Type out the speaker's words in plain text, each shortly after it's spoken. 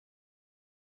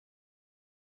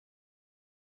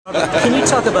Can you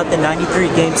talk about the '93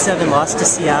 Game 7 loss to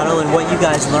Seattle and what you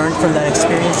guys learned from that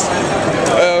experience?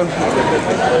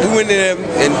 We went there,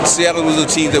 and Seattle was a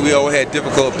team that we always had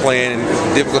difficult playing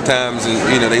and difficult times,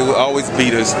 and they would always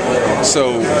beat us.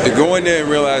 So to go in there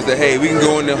and realize that, hey, we can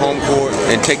go in the home court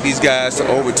and take these guys to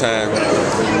overtime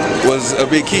was a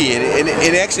big key, and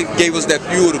it actually gave us that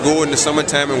fuel to go in the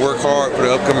summertime and work hard for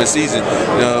the upcoming season.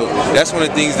 That's one of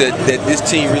the things that this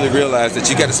team really realized, that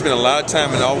you got to spend a lot of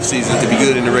time in the off season to be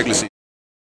good in the regular season.